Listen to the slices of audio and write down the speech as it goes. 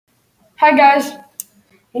Hi guys.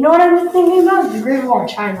 You know what I was thinking about? The Great Wall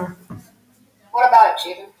of China. What about it,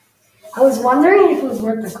 Jayden? I was wondering if it was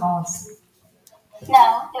worth the cost.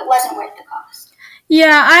 No, it wasn't worth the cost.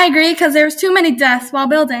 Yeah, I agree because there was too many deaths while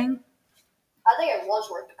building. I think it was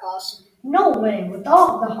worth the cost. No way. With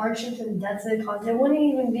all the hardships and deaths it caused, it wouldn't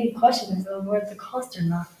even be a question if it was worth the cost or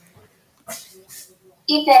not. Ethan,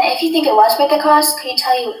 if you think it was worth the cost, could you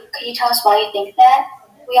tell us why you think that?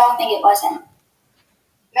 We all think it wasn't.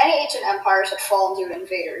 Many ancient empires had fallen due to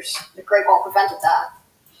invaders. The Great Wall prevented that.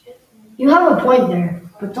 You have a point there,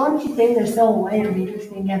 but don't you think there's still a way invaders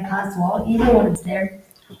can get past the wall even when it's there?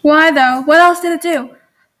 Why though? What else did it do?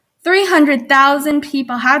 300,000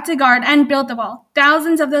 people had to guard and build the wall.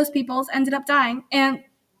 Thousands of those people ended up dying, and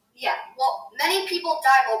Yeah, well, many people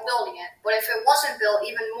died while building it, but if it wasn't built,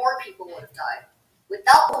 even more people would have died.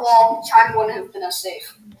 Without the wall, China wouldn't have been as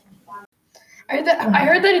safe. I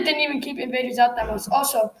heard that it didn't even keep invaders out that much.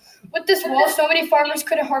 Also, with this wall, so many farmers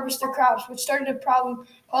couldn't harvest their crops, which started a problem,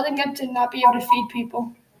 causing them to not be able to feed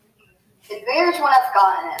people. Invaders wouldn't have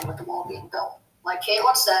gotten in with the wall being built. Like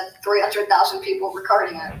Kaitlyn said, 300,000 people were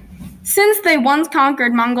guarding it. since they once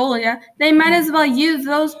conquered Mongolia, they might as well use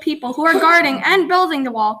those people who are guarding and building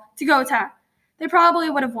the wall to go attack. They probably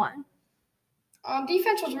would have won.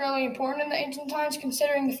 Defense was really important in the ancient times,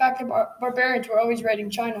 considering the fact that barbarians were always raiding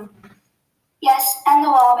China. Yes, and the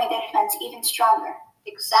wall made their defense even stronger.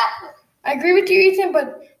 Exactly. I agree with you, Ethan,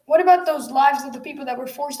 but what about those lives of the people that were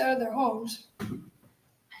forced out of their homes?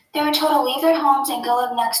 They were told to leave their homes and go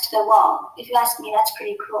live next to the wall. If you ask me, that's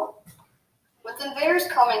pretty cruel. With invaders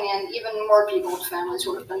coming in, even more people's families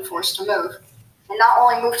would have been forced to move. And not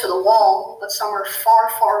only move to the wall, but somewhere far,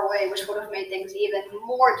 far away, which would have made things even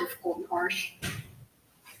more difficult and harsh.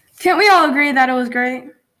 Can't we all agree that it was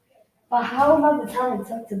great? But how about the time it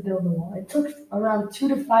took to build the wall? It took around 2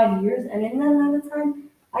 to 5 years, and in that amount of time,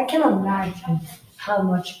 I can imagine how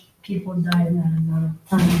much people died in that amount of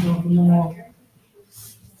time building the wall.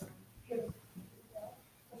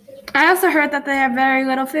 I also heard that they have very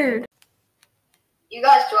little food. You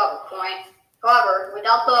guys do have a point. However,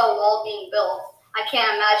 without the wall being built, I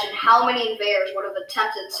can't imagine how many invaders would have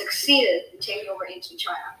attempted and succeeded in taking over ancient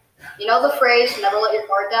China. You know the phrase, never let your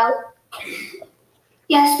guard down?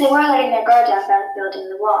 Yes, they were letting their guard down by building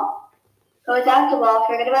the wall. But without the wall,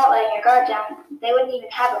 forget about letting your guard down. They wouldn't even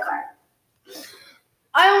have a guard.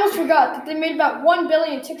 I almost forgot that they made about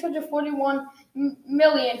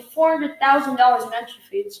 $1,641,400,000 in entry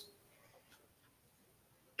fees.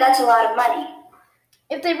 That's a lot of money.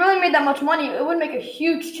 If they really made that much money, it would make a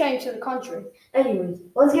huge change to the country. Anyways,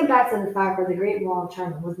 let's get back to the fact that the Great Wall of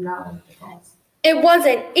China was not worth the cost. It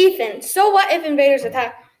wasn't. Ethan, so what if invaders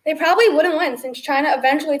attack? They probably wouldn't win since China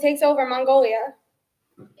eventually takes over Mongolia.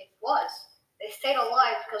 It was. They stayed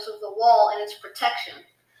alive because of the wall and its protection.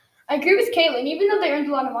 I agree with Kaitlyn. Even though they earned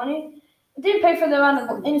a lot of money, it didn't pay for the amount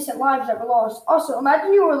of innocent lives that were lost. Also,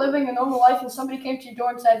 imagine you were living a normal life and somebody came to your door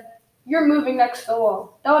and said, "You're moving next to the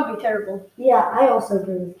wall." That would be terrible. Yeah, I also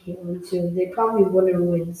agree with Kaitlyn too. They probably wouldn't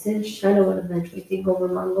win since China would eventually take over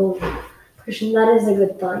Mongolia. Christian, that is a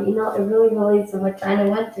good thought. You know, it really relates to what China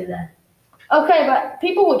went through then. Okay, but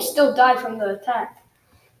people would still die from the attack.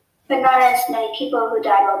 But not as many people who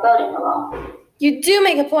died while building the wall. You do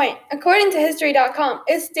make a point. According to History.com,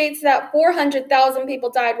 it states that 400,000 people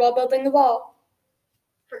died while building the wall.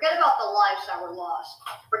 Forget about the lives that were lost.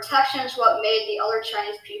 Protection is what made the other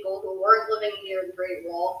Chinese people who weren't living near the Great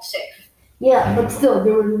Wall safe. Yeah, but still,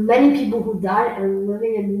 there were many people who died and were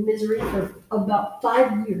living in misery for about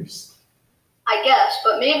 5 years. I guess,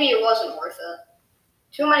 but maybe it wasn't worth it.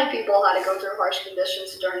 Too many people had to go through harsh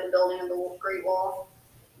conditions during the building of the Great Wall.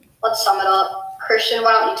 Let's sum it up. Christian,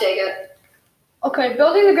 why don't you take it? Okay,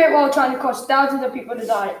 building the Great Wall of China caused thousands of people to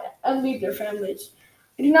die and leave their families.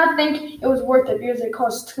 I do not think it was worth it because it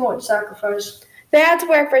caused too much sacrifice. They had to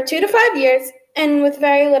work for 2 to 5 years and with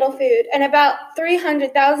very little food, and about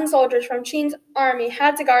 300,000 soldiers from Qin's army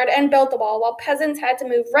had to guard and build the wall, while peasants had to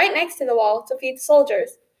move right next to the wall to feed the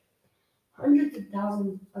soldiers. Hundreds of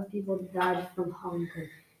thousands of people died from hunger,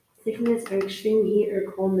 sickness, or extreme heat or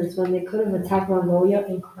coldness when they could have attacked Mongolia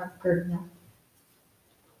and conquered them.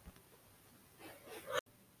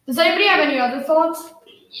 Does anybody have any other thoughts?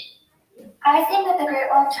 I think that the Great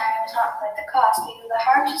Wall of China was not worth the cost because of the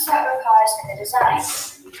hardships that were caused in the design.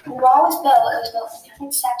 When the wall was built, it was built in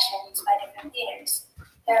different sections by different leaders.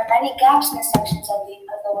 There are many gaps in the sections of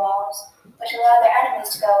the walls, which allow their enemies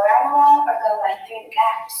to go around the wall or go right through the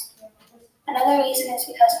gaps. Another reason is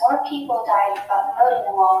because more people died while building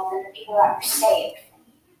the wall than the people that were saved.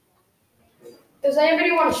 Does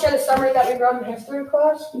anybody want to share the summary that we wrote in history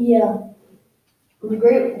class? Yeah. The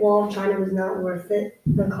Great Wall of China was not worth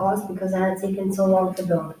the cost because it had taken so long to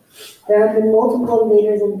build. There had been multiple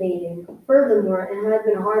invaders invading. Furthermore, it had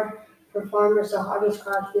been hard for farmers to harvest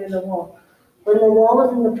crops near the wall. When the wall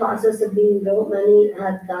was in the process of being built, many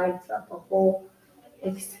had died throughout the whole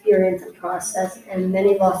experience and process, and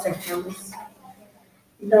many lost their families.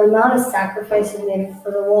 The amount of sacrifices made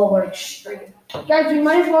for the wall were extreme. Guys, we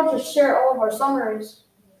might as well just share all of our summaries.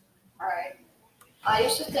 Alright. I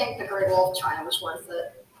used to think the Great Wall of China was worth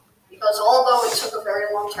it, because although it took a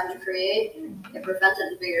very long time to create, it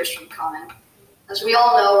prevented invaders from coming. As we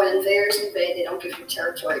all know, when invaders invade, they don't give you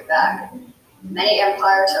territory back. Many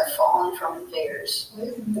empires have fallen from invaders.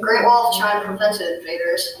 The Great Wall of China prevented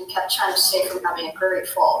invaders and kept China safe from having a great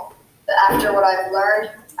fall. But after what I've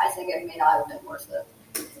learned, I think it may not have been worth it.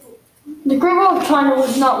 The Great Wall of China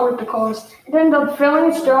was not worth the cost. It ended up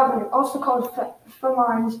failing its job and it also caused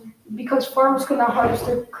famines because farmers could not harvest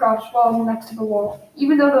their crops while next to the wall.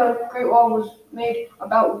 Even though the Great Wall was made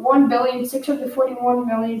about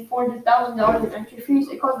 $1,641,400,000 in entry fees,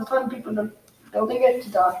 it caused a ton of people building it to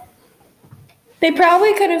die. They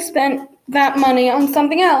probably could have spent that money on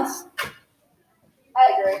something else.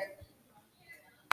 I agree.